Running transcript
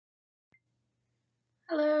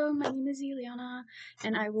Hello, my name is Eliana,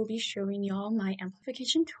 and I will be showing y'all my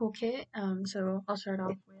amplification toolkit. So I'll start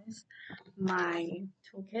off with my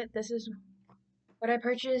toolkit. This is what I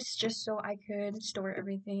purchased just so I could store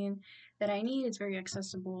everything that I need. It's very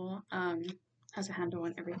accessible, has a handle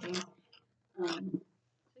and everything.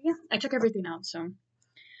 Yeah, I took everything out so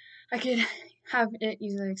I could have it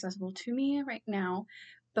easily accessible to me right now.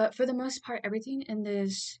 But for the most part, everything in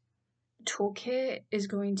this toolkit is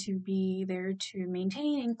going to be there to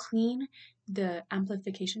maintain and clean the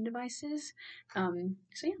amplification devices.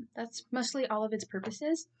 So yeah, that's mostly all of its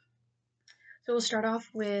purposes. So we'll start off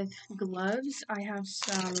with gloves. I have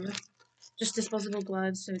some just disposable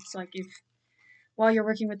gloves. So it's like if while you're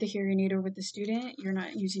working with the hearing aid or with the student, you're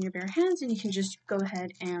not using your bare hands and you can just go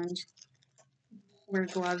ahead and wear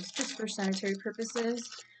gloves just for sanitary purposes.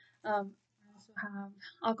 I also have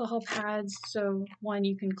alcohol pads, so one,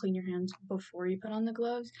 you can clean your hands before you put on the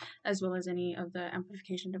gloves, as well as any of the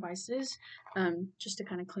amplification devices, just to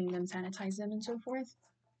kind of clean them, sanitize them, and so forth.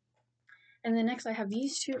 And then next I have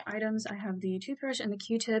these two items. I have the toothbrush and the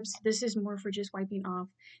Q-tips. This is more for just wiping off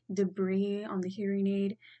debris on the hearing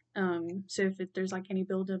aid. So if there's like any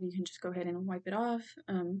buildup, you can just go ahead and wipe it off.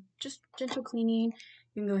 Just gentle cleaning.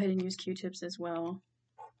 You can go ahead and use Q-tips as well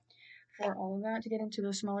for all of that to get into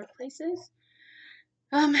those smaller places.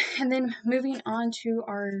 And then moving on to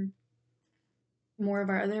our more of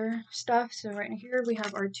our other stuff. So right here we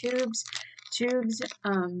have our tubes. Tubes,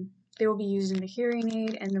 they will be used in the hearing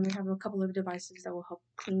aid, and then we have a couple of devices that will help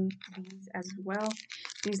clean these as well.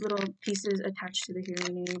 These little pieces attached to the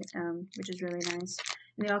hearing aid, which is really nice.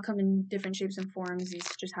 And they all come in different shapes and forms. These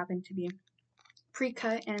just happen to be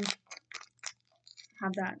pre-cut and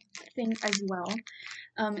have that thing as well.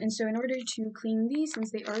 And so in order to clean these,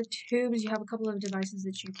 since they are tubes, you have a couple of devices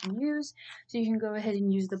that you can use. So you can go ahead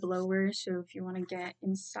and use the blower. So if you want to get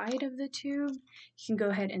inside of the tube, you can go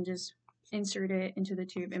ahead and just insert it into the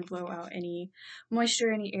tube and blow out any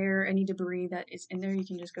moisture, any air, any debris that is in there. You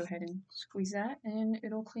can just go ahead and squeeze that and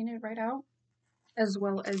it'll clean it right out, as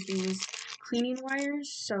well as these cleaning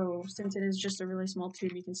wires. So since it is just a really small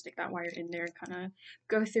tube, you can stick that wire in there, kind of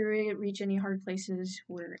go through it, reach any hard places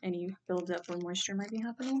where any buildup or moisture might be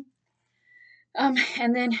happening.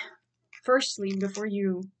 And then firstly, before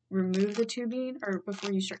you remove the tubing or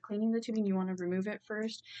before you start cleaning the tubing, you want to remove it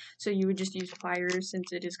first. So you would just use pliers.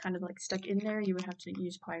 Since it is kind of like stuck in there, you would have to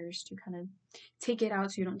use pliers to kind of take it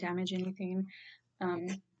out so you don't damage anything.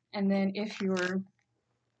 And then if your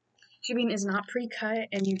tubing is not pre-cut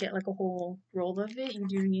and you get like a whole roll of it, you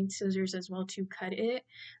do need scissors as well to cut it,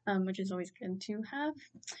 which is always good to have.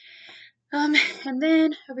 And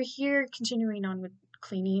then over here, continuing on with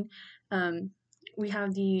cleaning, we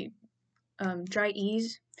have the dry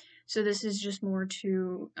ease. So this is just more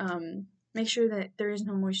to make sure that there is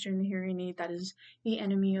no moisture in the hearing aid. That is the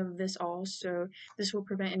enemy of this all. So this will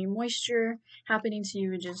prevent any moisture happening. So you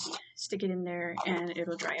would just stick it in there and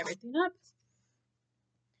it'll dry everything up.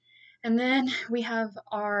 And then we have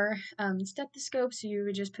our stethoscope. So you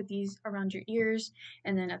would just put these around your ears,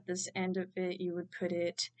 and then at this end of it, you would put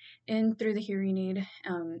it in through the hearing aid,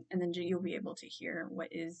 and then you'll be able to hear what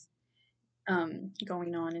is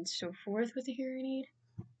going on and so forth with the hearing aid.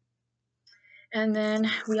 And then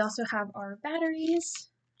we also have our batteries,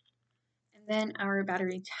 and then our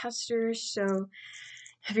battery testers. So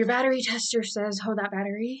if your battery tester says, oh, that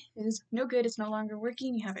battery is no good, it's no longer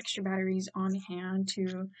working, you have extra batteries on hand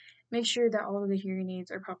to make sure that all of the hearing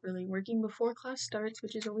aids are properly working before class starts,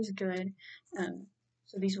 which is always good.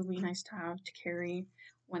 So these will be nice to have to carry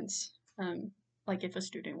once, like if a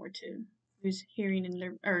student were to lose hearing in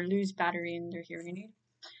their, or lose battery in their hearing aid.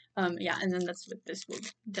 Yeah, and then that's what this will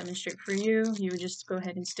demonstrate for you. You would just go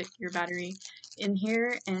ahead and stick your battery in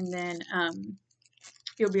here, and then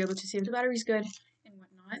you'll be able to see if the battery's good and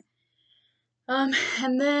whatnot.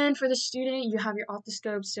 And then for the student, you have your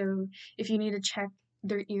otoscope. So if you need to check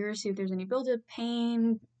their ears, see if there's any buildup,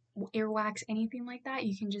 pain, earwax, anything like that,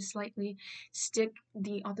 you can just slightly stick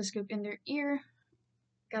the otoscope in their ear.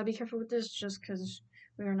 Gotta be careful with this just because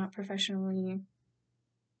we are not professionally,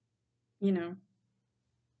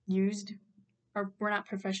 used, or we're not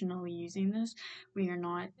professionally using this. We are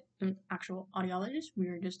not an actual audiologist. We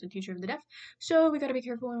are just a teacher of the deaf. So we gotta be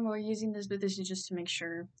careful when we're using this, but this is just to make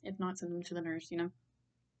sure, if not, send them to the nurse,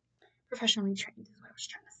 Professionally trained is what I was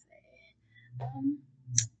trying to say.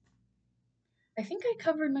 I think I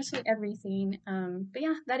covered mostly everything, but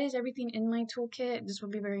yeah, that is everything in my toolkit. This will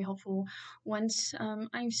be very helpful once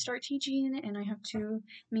I start teaching and I have to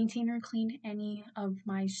maintain or clean any of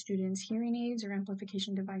my students' hearing aids or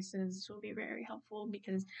amplification devices. This will be very helpful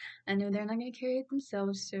because I know they're not going to carry it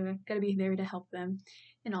themselves, so I've got to be there to help them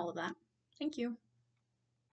and all of that. Thank you.